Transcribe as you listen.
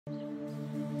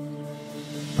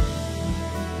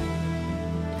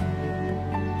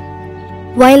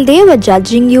While they were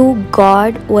judging you,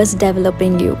 God was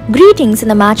developing you. Greetings in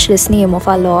the matchless name of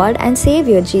our Lord and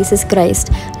Savior Jesus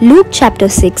Christ. Luke chapter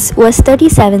 6 verse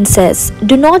 37 says,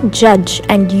 "Do not judge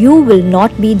and you will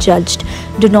not be judged.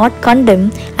 Do not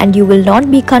condemn and you will not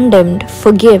be condemned.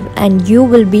 Forgive and you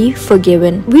will be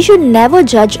forgiven." We should never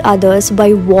judge others by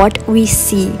what we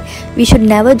see. We should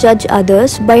never judge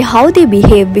others by how they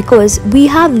behave, because we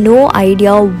have no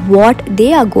idea what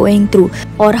they are going through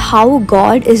or how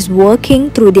God is working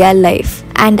through their life.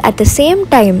 And at the same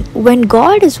time, when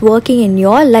God is working in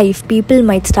your life, people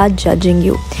might start judging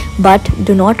you. But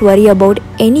do not worry about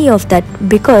any of that,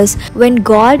 because when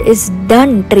God is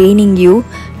done training you,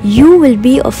 you will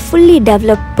be a fully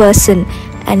developed person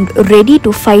and ready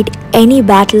to fight any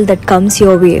battle that comes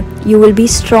your way. You will be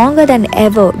stronger than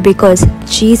ever because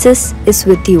Jesus is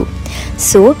with you.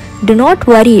 So do not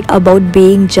worry about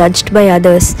being judged by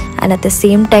others, and at the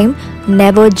same time,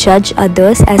 never judge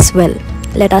others as well.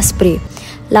 Let us pray.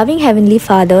 Loving Heavenly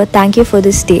Father, thank you for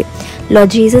this day. Lord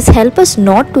Jesus, help us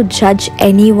not to judge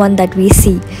anyone that we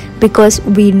see, because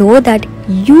we know that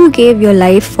you gave your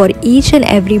life for each and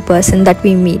every person that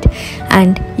we meet,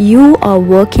 and you are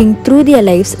working through their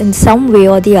lives in some way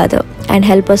or the other. And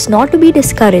help us not to be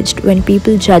discouraged when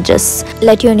people judge us.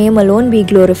 Let your name alone be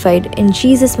glorified. In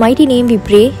Jesus' mighty name we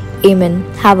pray. Amen.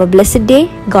 Have a blessed day.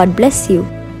 God bless you.